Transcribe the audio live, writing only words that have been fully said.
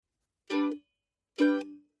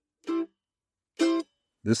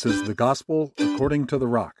This is the Gospel according to the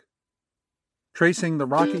Rock, tracing the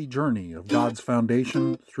rocky journey of God's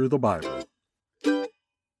foundation through the Bible.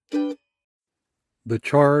 The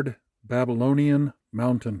Charred Babylonian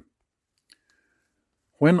Mountain.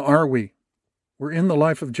 When are we? We're in the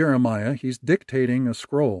life of Jeremiah. He's dictating a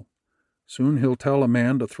scroll. Soon he'll tell a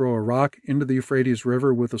man to throw a rock into the Euphrates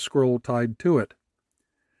River with a scroll tied to it.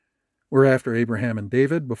 We're after Abraham and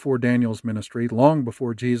David, before Daniel's ministry, long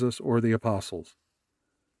before Jesus or the apostles.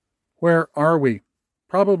 Where are we?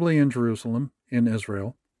 Probably in Jerusalem, in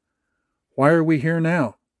Israel. Why are we here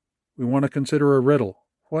now? We want to consider a riddle.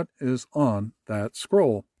 What is on that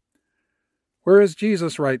scroll? Where is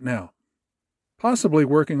Jesus right now? Possibly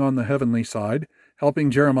working on the heavenly side, helping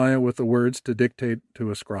Jeremiah with the words to dictate to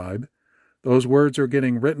a scribe. Those words are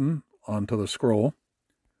getting written onto the scroll.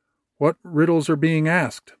 What riddles are being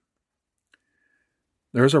asked?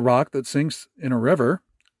 There's a rock that sinks in a river.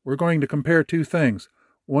 We're going to compare two things.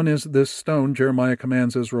 One is this stone Jeremiah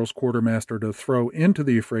commands Israel's quartermaster to throw into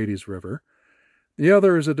the Euphrates River. The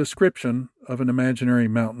other is a description of an imaginary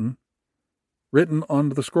mountain written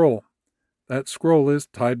onto the scroll. That scroll is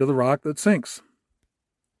tied to the rock that sinks.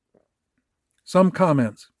 Some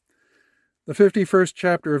comments. The 51st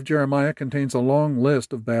chapter of Jeremiah contains a long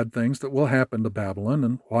list of bad things that will happen to Babylon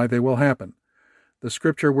and why they will happen. The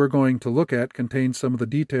scripture we're going to look at contains some of the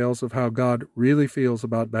details of how God really feels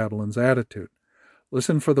about Babylon's attitude.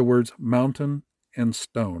 Listen for the words mountain and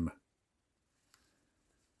stone.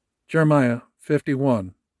 Jeremiah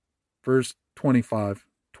 51, verse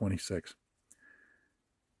 25-26.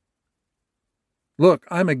 Look,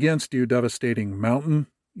 I'm against you, devastating mountain.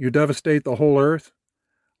 You devastate the whole earth.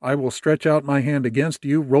 I will stretch out my hand against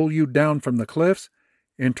you, roll you down from the cliffs,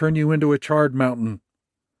 and turn you into a charred mountain.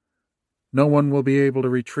 No one will be able to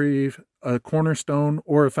retrieve a cornerstone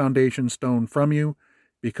or a foundation stone from you,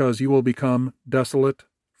 because you will become desolate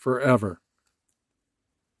forever.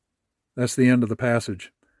 That's the end of the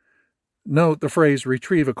passage. Note the phrase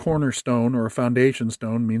retrieve a cornerstone or a foundation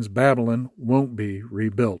stone means Babylon won't be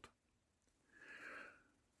rebuilt.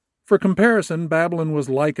 For comparison, Babylon was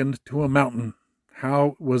likened to a mountain.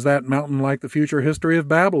 How was that mountain like the future history of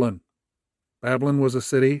Babylon? Babylon was a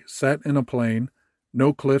city set in a plain,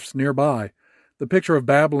 no cliffs nearby. The picture of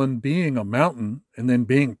Babylon being a mountain and then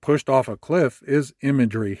being pushed off a cliff is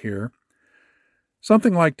imagery here.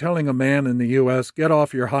 Something like telling a man in the U.S., get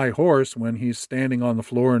off your high horse when he's standing on the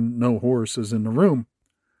floor and no horse is in the room.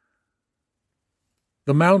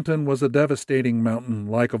 The mountain was a devastating mountain,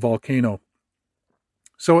 like a volcano.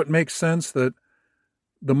 So it makes sense that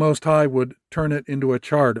the Most High would turn it into a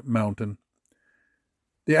charred mountain.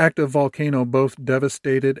 The active volcano both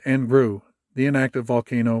devastated and grew. The inactive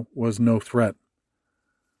volcano was no threat.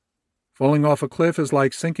 Falling off a cliff is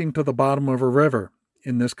like sinking to the bottom of a river.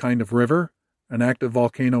 In this kind of river, an active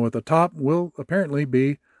volcano at the top will apparently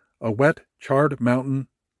be a wet, charred mountain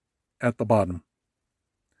at the bottom.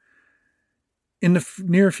 In the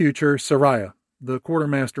near future, Sariah, the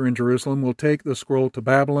quartermaster in Jerusalem, will take the scroll to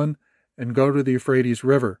Babylon and go to the Euphrates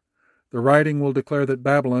River. The writing will declare that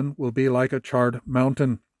Babylon will be like a charred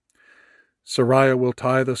mountain. Sariah will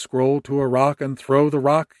tie the scroll to a rock and throw the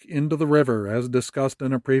rock into the river. As discussed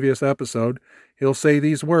in a previous episode, he'll say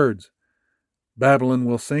these words, Babylon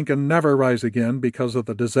will sink and never rise again because of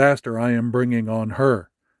the disaster I am bringing on her.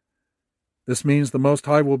 This means the Most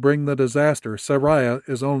High will bring the disaster. Sariah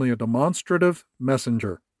is only a demonstrative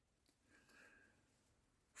messenger.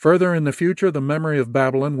 Further in the future, the memory of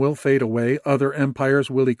Babylon will fade away. Other empires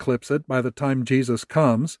will eclipse it by the time Jesus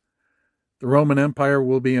comes. The Roman Empire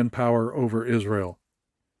will be in power over Israel.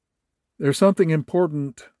 There's something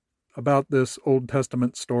important about this Old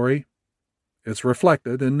Testament story. It's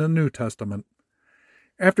reflected in the New Testament.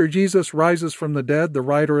 After Jesus rises from the dead, the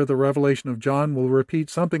writer of the Revelation of John will repeat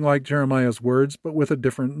something like Jeremiah's words, but with a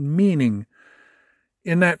different meaning.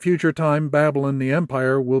 In that future time, Babylon, the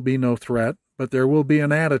empire, will be no threat, but there will be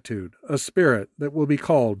an attitude, a spirit that will be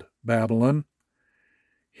called Babylon.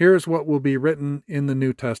 Here's what will be written in the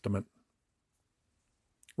New Testament.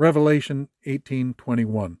 Revelation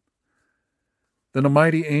 18:21. Then a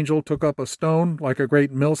mighty angel took up a stone like a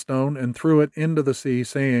great millstone and threw it into the sea,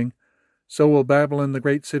 saying, So will Babylon the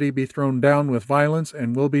great city be thrown down with violence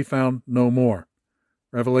and will be found no more.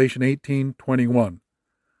 Revelation 18:21.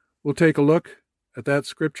 We'll take a look at that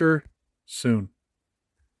scripture soon.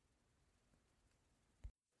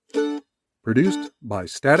 Produced by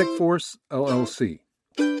Static Force, LLC.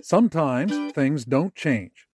 Sometimes things don't change.